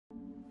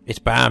It's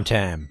bomb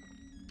time.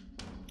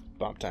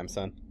 Bomb time,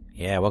 son.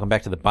 Yeah, welcome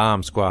back to the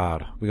bomb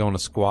squad. We're going to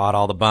squad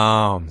all the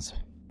bombs.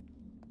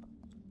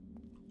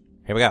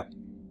 Here we go.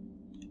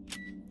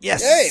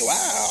 Yes! Hey,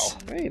 wow.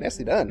 Hey,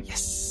 nicely done.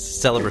 Yes!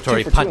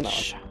 Celebratory 2 for 2 on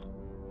punch.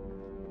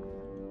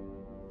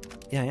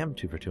 Yeah, I am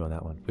 2 for 2 on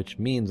that one, which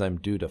means I'm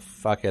due to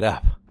fuck it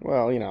up.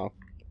 Well, you know,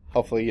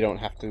 hopefully you don't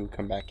have to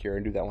come back here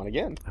and do that one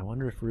again. I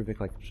wonder if Rubik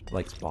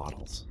likes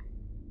bottles.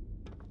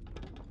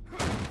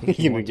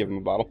 You would give him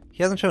a bottle.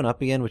 He hasn't shown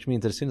up again, which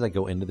means that as soon as I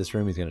go into this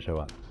room, he's going to show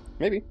up.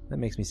 Maybe. That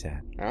makes me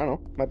sad. I don't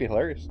know. Might be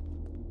hilarious.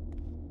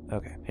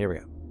 Okay, here we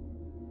go.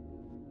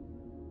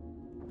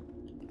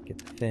 Get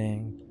the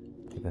thing.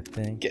 Get the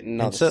thing.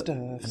 Getting all the stuff.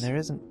 And there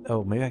isn't...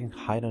 Oh, maybe I can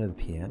hide under the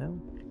piano?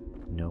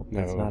 Nope,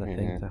 that's not a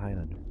thing to hide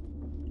under.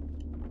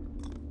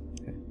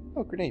 Okay.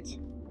 Oh, grenades.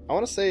 I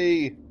want to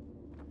say...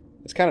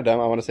 It's kind of dumb.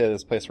 I want to say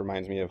this place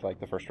reminds me of, like,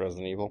 the first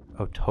Resident Evil.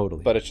 Oh,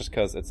 totally. But it's just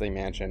because it's a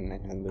mansion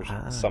and there's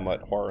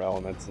somewhat horror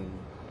elements and...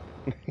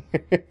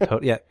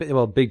 Yeah,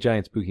 well, big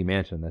giant spooky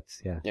mansion.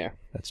 That's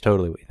that's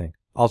totally what you think.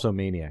 Also,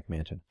 Maniac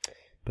Mansion,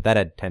 but that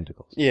had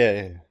tentacles.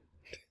 Yeah.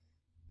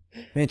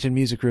 Mansion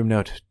music room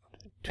note: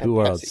 two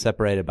worlds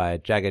separated by a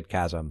jagged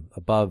chasm.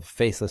 Above,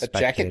 faceless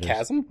spectators. Jagged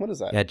chasm? What is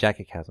that? Yeah,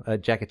 jagged chasm.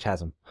 Jagged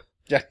chasm.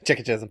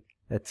 Jagged chasm.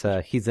 It's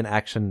he's an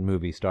action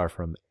movie star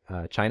from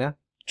China.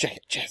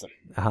 Jagged chasm.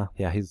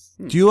 Yeah, he's.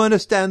 Do you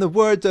understand the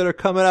words that are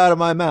coming out of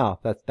my mouth?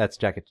 That's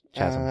jagged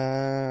chasm.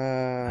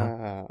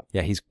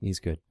 Yeah, he's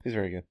good. He's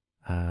very good.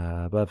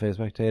 Above, face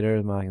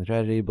spectators mocking the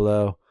tragedy.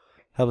 Below,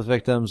 helpless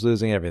victims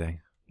losing everything.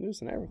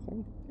 Losing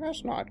everything?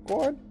 That's not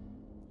good.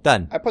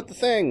 Done. I put the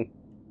thing.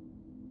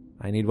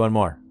 I need one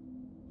more.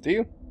 Do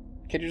you?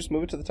 Can't you just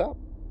move it to the top?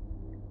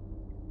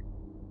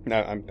 No,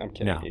 I'm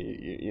kidding. No.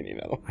 You need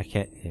another one. I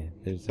can't.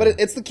 Yeah, but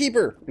it's the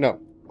keeper. No.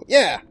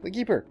 Yeah, the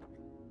keeper.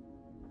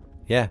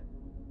 Yeah.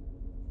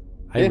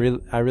 I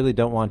really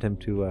don't want him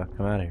to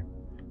come out of here.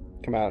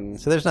 Come out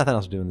and... So there's nothing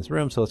else to do in this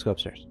room, so let's go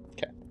upstairs.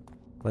 Okay.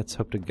 Let's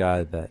hope to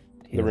God that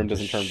the room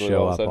doesn't turn blue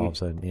show all up all of a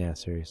sudden. Yeah,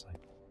 seriously.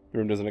 The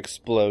room doesn't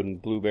explode in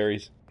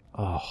blueberries.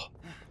 Oh.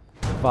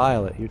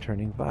 Violet, you're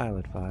turning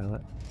violet,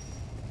 Violet.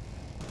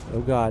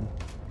 Oh God.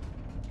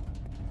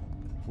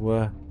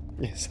 What?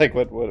 It's like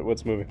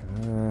what's moving?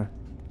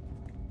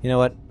 You know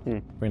what?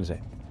 We're gonna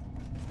save.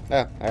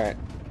 Oh, alright.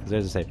 Because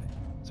there's a save thing.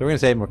 So we're gonna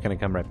save and we're gonna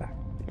come right back.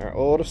 Alright,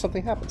 well, what if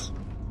something happens?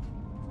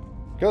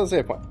 Go to the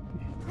save point.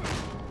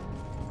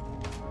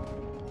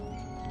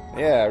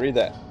 Yeah, read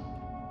that.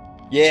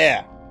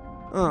 Yeah!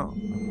 Oh.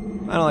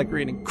 I don't like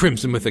reading.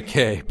 Crimson with a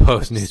K.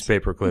 Post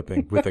newspaper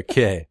clipping with a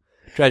K.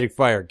 Tragic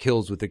fire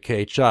kills with a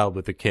K. Child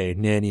with a K.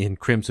 Nanny in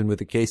Crimson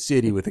with a K.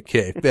 City with a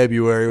K.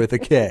 February with a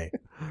K.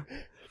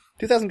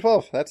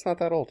 2012. That's not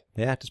that old.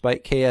 Yeah,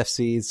 despite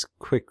KFC's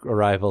quick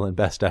arrival and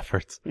best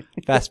efforts,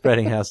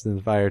 fast-spreading house in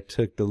the fire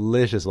took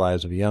delicious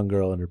lives of a young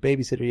girl and her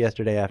babysitter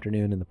yesterday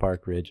afternoon in the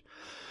Park Ridge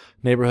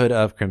neighborhood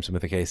of Crimson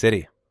with a K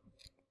City.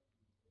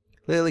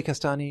 Lily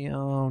Castani,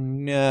 oh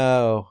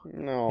no.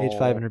 No. Age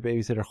 5 and her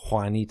babysitter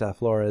Juanita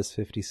Flores,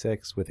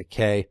 56, with a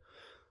K,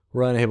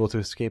 were unable to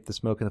escape the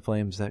smoke and the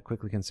flames that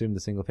quickly consumed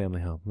the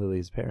single-family home.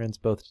 Lily's parents,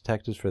 both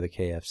detectives for the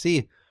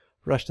KFC,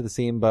 rushed to the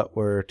scene but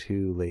were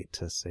too late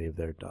to save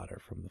their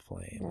daughter from the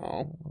flame.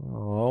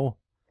 Oh.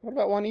 What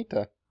about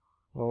Juanita?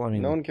 Well, I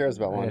mean... No one cares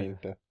about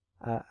Juanita.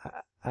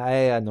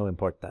 I no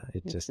importa.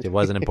 It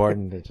wasn't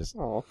important. It just...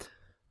 Oh.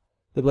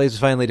 The blaze was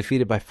finally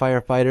defeated by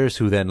firefighters,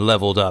 who then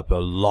leveled up a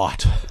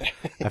lot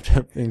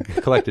after and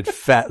collected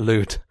fat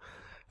loot.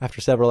 After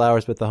several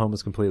hours, but the home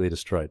was completely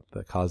destroyed.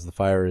 The cause of the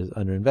fire is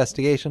under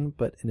investigation,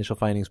 but initial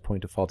findings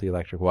point to faulty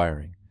electric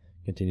wiring.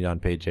 Continued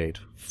on page 8.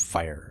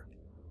 Fire.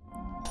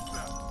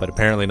 But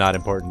apparently not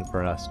important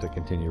for us to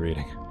continue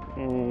reading.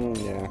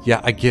 Yeah.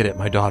 Yeah, I get it.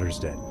 My daughter's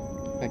dead.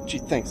 Like, gee,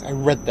 thanks. I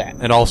read that.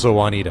 And also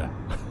Juanita.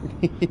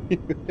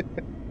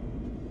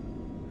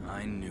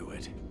 I knew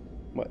it.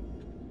 What?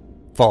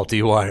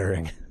 Faulty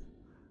wiring.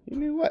 You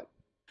knew what?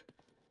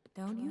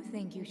 Don't you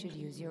think you should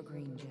use your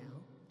green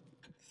gel?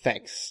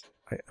 Thanks.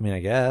 I mean, I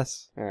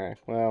guess. Alright,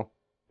 well.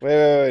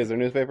 Wait. Is there a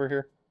newspaper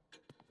here?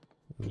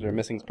 Is there a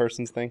missing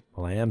persons thing?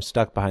 Well, I am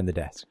stuck behind the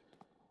desk.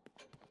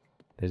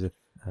 There's a...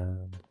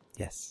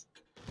 yes.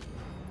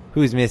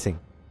 Who's missing?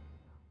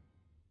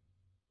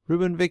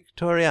 Ruben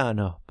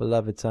Victoriano,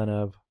 beloved son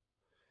of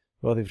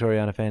wealthy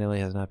Victoriano family,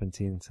 has not been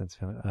seen since...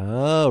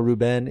 Oh,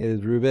 Ruben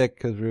is Rubik,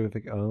 because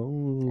Rubik... Oh.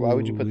 Why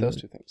would you put those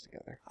two things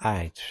together?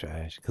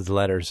 Because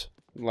letters.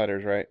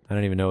 Letters, right? I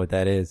don't even know what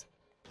that is.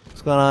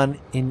 What's going on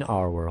in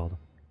our world?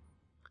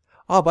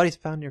 Oh, bodies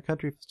found near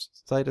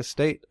countryside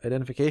estate.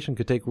 Identification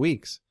could take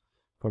weeks.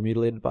 4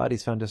 mutilated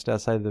bodies found just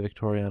outside the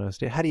Victoriano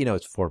estate. How do you know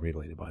it's 4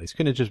 mutilated bodies?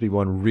 Couldn't it just be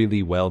one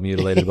really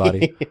well-mutilated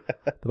body? Yeah.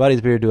 The bodies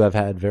appear to have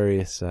had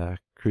various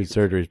crude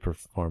surgeries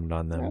performed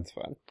on them. That's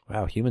fun.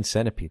 Wow, human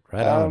centipede.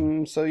 Right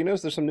on. So you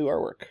notice there's some new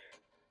artwork.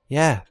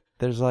 Yeah,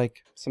 there's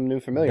like... Some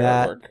new familiar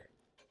artwork.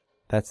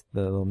 That's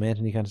the little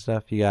mansion-y kind of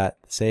stuff. You got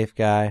the safe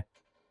guy.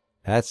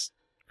 That's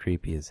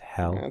creepy as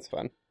hell. Yeah, that's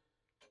fun.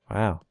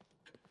 Wow.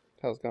 What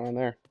the hell's going on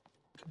there?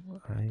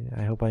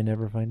 I hope I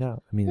never find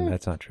out. I mean,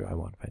 that's not true. I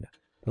want to find out.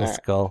 Little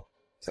Alright. skull.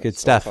 It's So- good so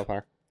stuff.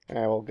 far. All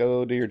right, well,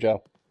 go do your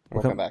gel.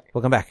 We'll come back.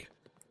 We'll come back.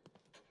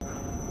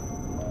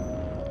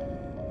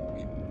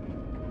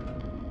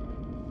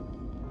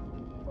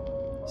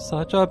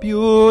 Such a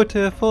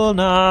beautiful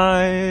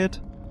night,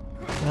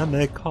 and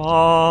they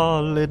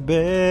call it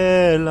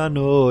Bella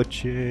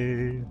Noche.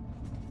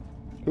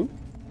 Who?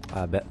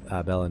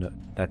 Bella Noche.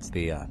 That's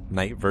the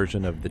night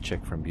version of the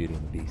chick from Beauty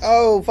and the Beast.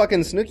 Oh,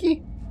 fucking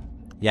Snooki?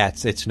 Yeah,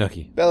 it's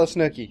Snooki. Bella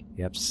Snooki.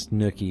 Yep,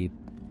 Snooki.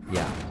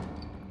 Yeah.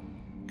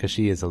 Because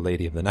she is a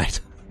lady of the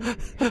night.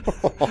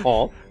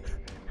 Oh.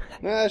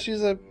 Nah,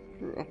 she's a...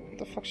 What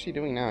the fuck's she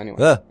doing now anyway?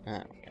 Ugh. I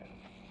don't care.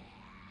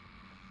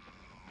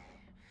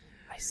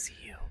 I see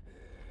you.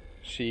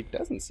 She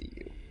doesn't see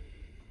you.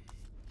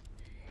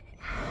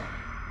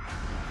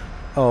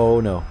 Oh,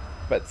 no.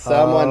 But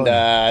someone Oh.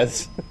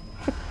 does.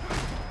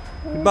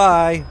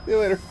 Goodbye. See you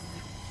later.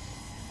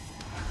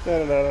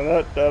 Head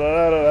Head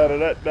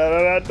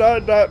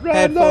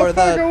for the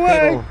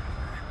table.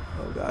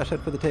 Oh gosh, head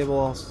for the table.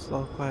 All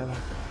quiet.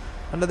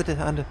 Under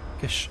the under.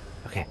 Shh.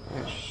 Okay.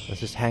 Let's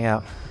just hang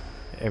out.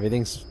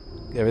 Everything's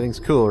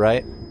cool,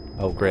 right?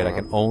 Oh great, I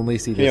can only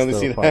see this. You only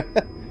see little that.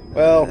 part.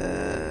 Well,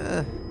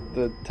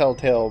 the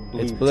telltale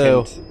blue It's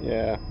blue. tint.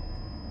 Yeah.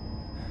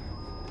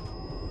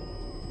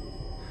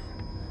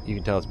 You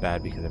can tell it's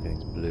bad because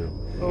everything's blue.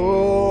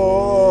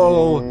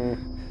 Oh.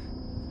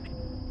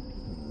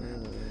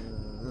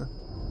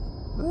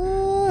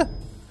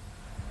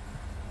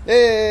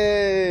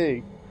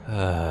 Hey!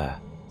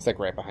 It's like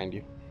right behind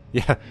you.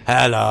 Yeah.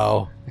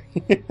 Hello.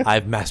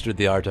 I've mastered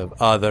the art of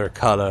other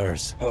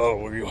colors. Oh,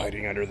 were you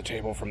hiding under the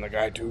table from the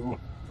guy too?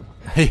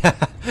 Yeah.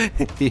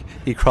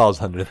 He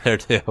crawls under there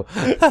too.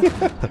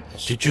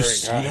 Did you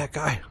see guy. that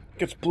guy?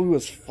 Gets blue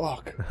as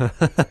fuck.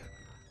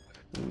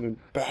 And then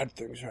bad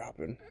things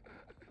happen.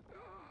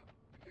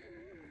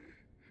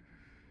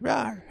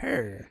 Rar,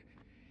 her.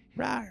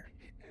 Rar.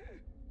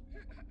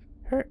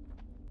 Her.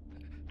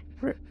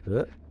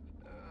 Rar.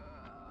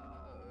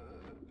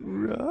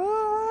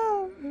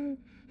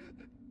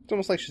 It's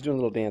almost like she's doing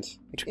a little dance.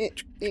 It's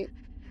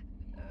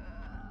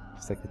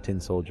like the tin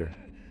soldier.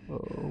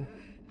 Oh.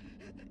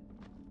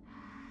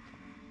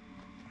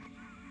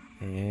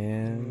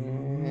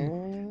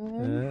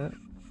 And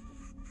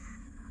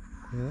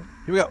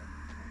here we go.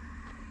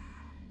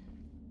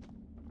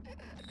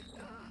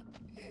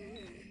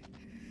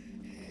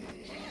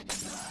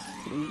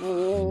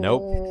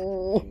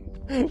 Nope.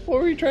 What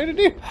were you trying to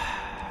do?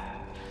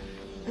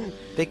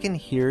 They can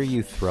hear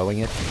you throwing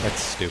it.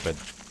 That's stupid.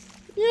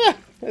 Yeah,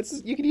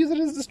 you can use it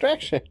as a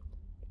distraction.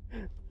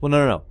 Well,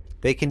 no.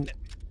 They can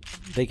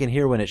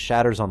hear when it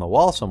shatters on the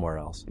wall somewhere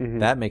else. Mhm.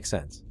 That makes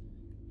sense.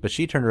 But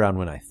she turned around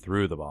when I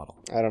threw the bottle.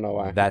 I don't know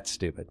why. That's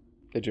stupid.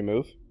 Did you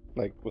move?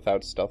 Like,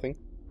 without stealthing?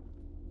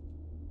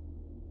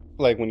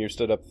 Like, when you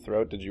stood up to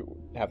throw it, did you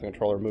have the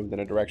controller moved in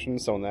a direction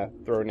so when that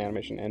throwing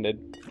animation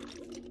ended,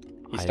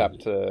 you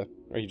stopped to...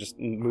 Or you just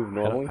moved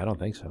normally? I don't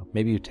think so.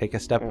 Maybe you take a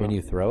step when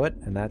you throw it,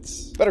 and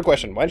that's... Better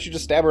question. Why didn't you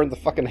just stab her in the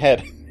fucking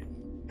head?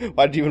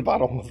 Why did you even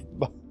bottle with the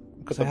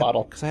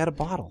bottle? Because I had a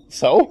bottle.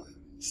 So?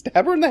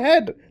 Stab her in the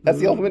head. That's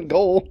the ultimate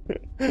goal.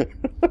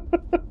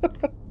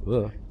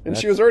 Ugh, And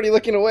she was already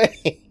looking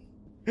away.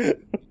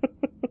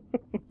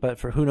 But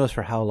for who knows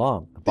for how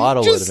long? The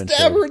bottle would have Just been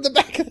stab saved. her in the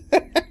back of the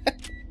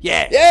head.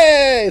 Yeah!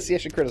 Yay! See, I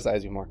should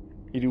criticize you more.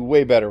 You do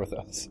way better with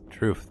us.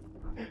 Truth.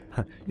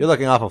 You're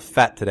looking awful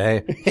fat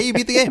today. Hey, you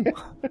beat the game!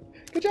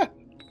 Good job.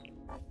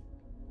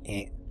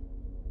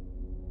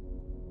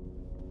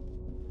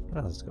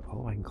 What else?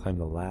 Oh, I can climb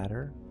the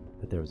ladder.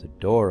 But there was a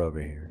door over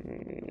here.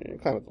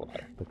 Climb up the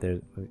ladder. But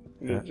there's...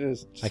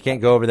 Just I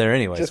can't go over there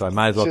anyway, so I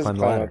might as well just climb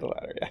the ladder. up the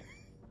ladder,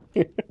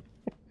 yeah.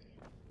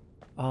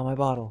 Oh, my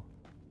bottle.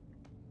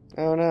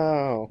 Oh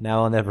no.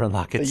 Now I'll never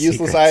unlock A its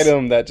useless secrets.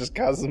 item that just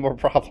causes more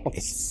problems.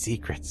 It's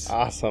secrets.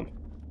 Awesome.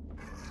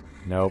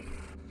 Nope.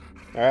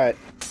 Alright.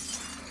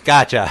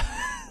 Gotcha.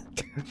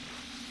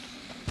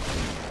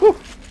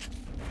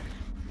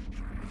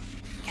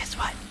 Guess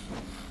what?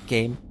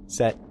 Game,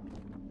 set,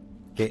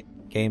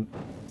 game.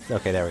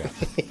 Okay, there we go.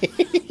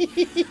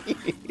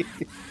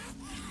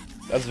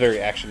 That's very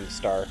action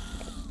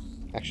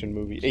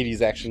movie.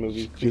 80s action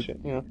movie. Shit,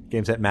 you know.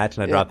 Game, set, match,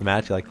 and I Yeah. dropped the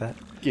match. You like that?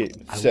 Get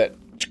set.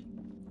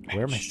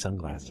 Where are my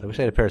sunglasses? I wish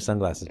I had a pair of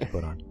sunglasses to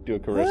put on. Do a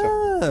Carissa.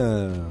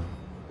 Oh.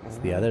 It's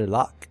the other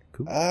lock.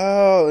 Cool.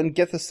 Oh, and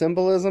get the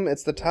symbolism?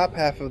 It's the top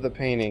half of the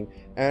painting.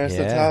 And it's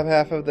the Yeah. top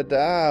half of the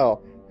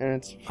dial. And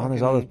it's Oh,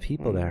 there's all those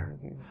people there.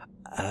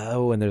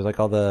 Oh, and there's like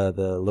all the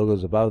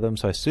logos above them.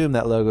 So I assume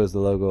that logo is the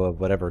logo of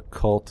whatever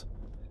cult.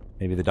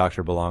 Maybe the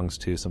doctor belongs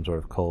to some sort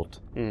of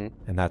cult. Mm.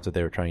 And that's what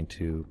they were trying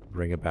to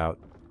bring about.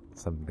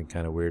 Something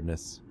kind of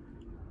weirdness.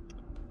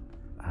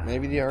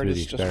 Maybe the through artist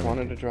just experiment.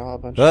 wanted to draw a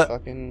bunch of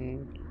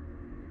fucking...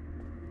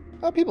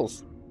 Oh,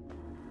 peoples.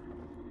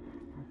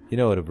 You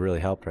know what would have really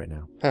helped right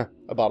now? Huh.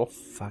 A bottle.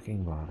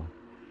 Fucking bottle.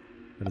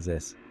 What is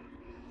this?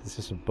 Is this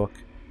just a book?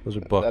 Those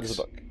are books. That is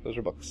a book. Those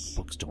are books.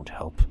 Books don't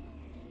help. stuff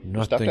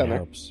Nothing down there.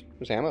 helps.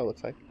 There's ammo, it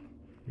looks like.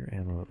 Your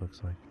ammo, it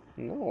looks like.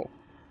 No.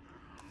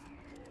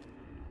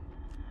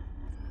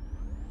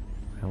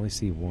 I only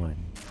see one.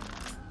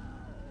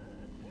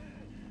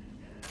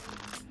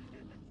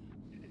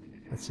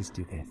 Let's just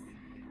do this.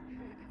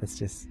 Let's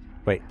just...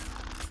 Wait.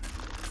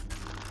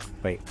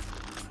 Wait.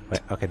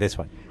 Wait. Okay, this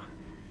one.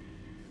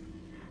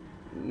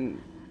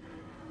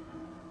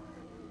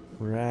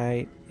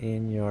 Right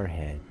in your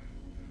head.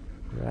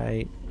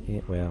 Right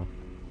in... Well...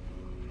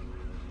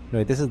 No,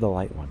 wait, this is the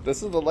light one.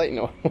 This is the light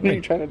one. What are you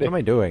trying to do? What am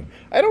I doing?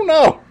 I don't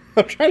know.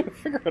 I'm trying to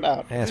figure it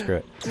out. Yeah, screw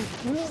it.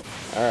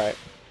 Alright.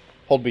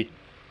 Hold B.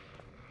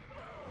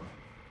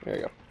 There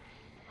you go.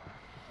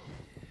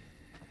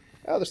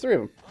 Oh, there's 3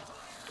 of them.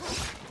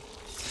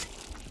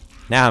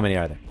 Now how many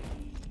are there?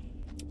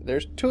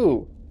 There's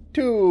 2.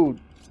 2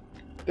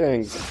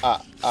 things.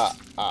 Now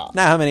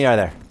how many are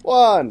there?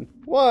 1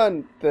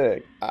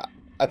 thing.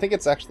 I think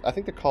it's actually... I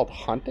think they're called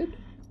Haunted.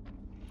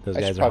 Those I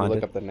guys should are probably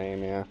haunted? look up the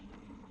name, yeah.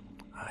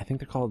 I think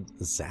they're called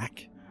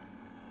Zach.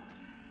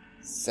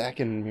 Zack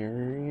and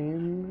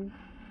Miriam.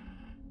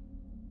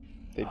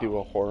 They do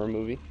a horror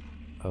movie.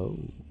 Oh.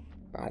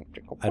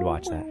 I'd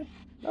watch that.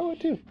 I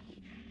would too.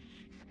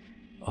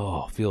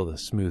 Oh, feel the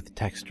smooth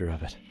texture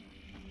of it.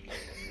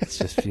 It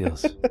just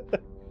feels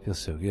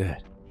so good.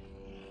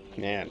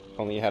 Man, if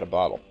only you had a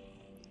bottle.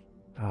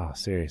 Oh,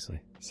 seriously.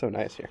 So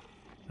nice here.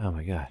 Oh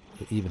my god.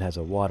 It even has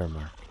a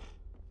watermark.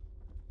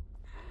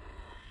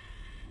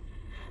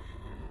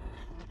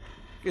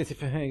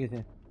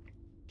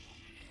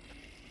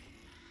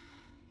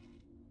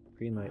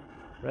 Green light.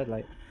 Red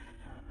light.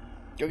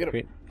 Go get him.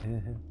 Green.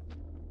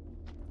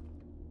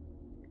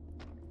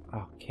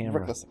 Oh,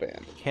 camera. Reckless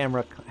band.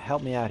 Camera,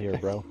 help me out here,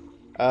 bro.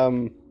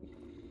 No,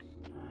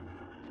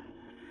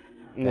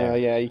 There.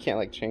 yeah, you can't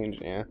like change,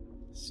 yeah.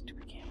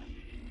 Stupid camera.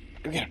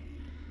 Go get him.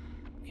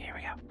 Okay, here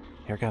we go.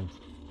 Here it comes.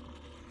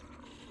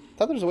 I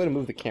thought there was a way to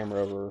move the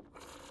camera over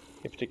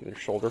a particular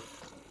shoulder.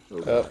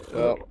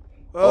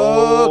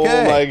 Oh,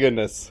 Okay. my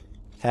goodness.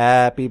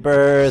 Happy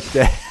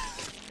birthday.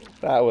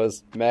 That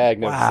was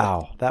magnificent.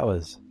 Wow, that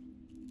was...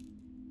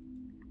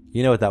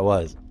 You know what that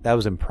was? That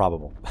was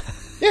improbable.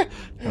 Yeah.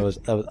 That was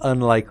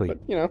unlikely. But,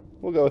 you know,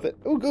 we'll go with it.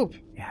 Ooh, goop.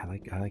 Yeah, I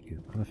like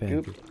Goop. I'm a fan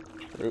of Goop.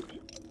 Goop. Goop.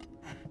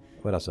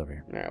 What else over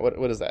here? Alright,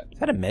 what is that? Is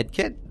that a med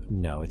kit?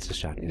 No, it's a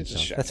shotgun. It's a so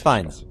shotgun. That's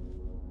fine.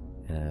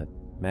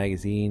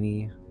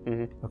 Magazine-y.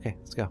 Mm-hmm. Okay,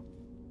 let's go.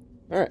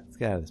 Alright. Let's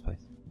get out of this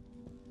place.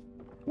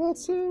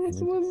 What's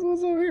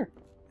over here?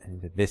 And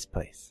into this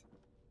place.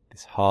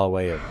 This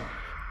hallway of...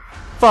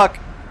 Fuck!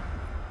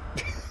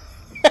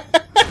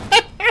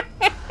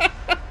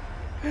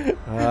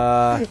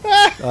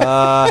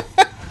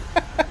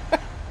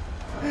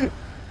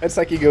 It's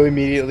like you go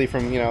immediately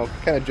from, you know,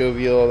 kind of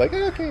jovial, like,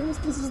 okay, this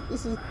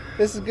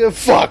is good.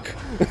 Fuck.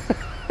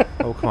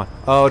 Oh, come on.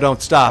 Oh,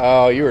 don't stop.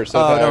 Oh, you were so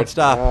Oh, tired. don't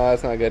stop. Oh,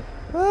 that's not good.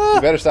 Ah.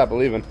 You better stop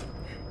believing.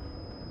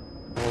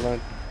 Hold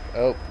on.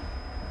 Oh.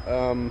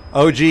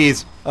 Oh,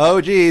 jeez.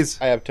 Oh, jeez.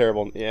 I have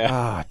terrible. Yeah.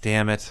 Ah,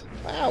 damn it.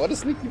 Wow, what a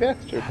sneaky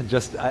bastard.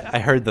 I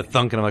heard the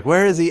thunk and I'm like,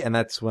 where is he? And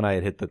that's when I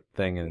had hit the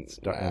thing and it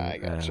started. I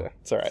gotcha.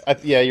 It's alright.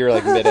 Yeah, you were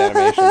like mid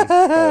animation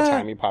by the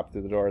time you popped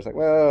through the door. It's like,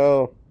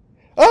 whoa.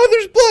 Oh,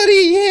 there's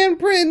bloody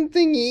handprint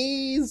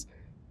thingies.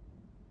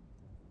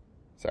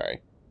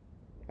 Sorry.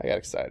 I got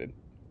excited.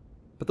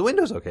 But the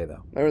window's okay,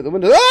 though. Remember the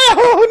window.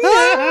 Oh,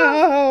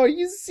 no! Are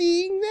you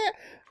seeing that?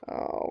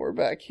 Oh, we're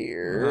back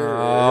here.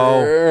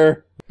 Oh.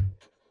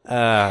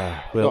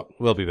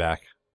 We'll be back.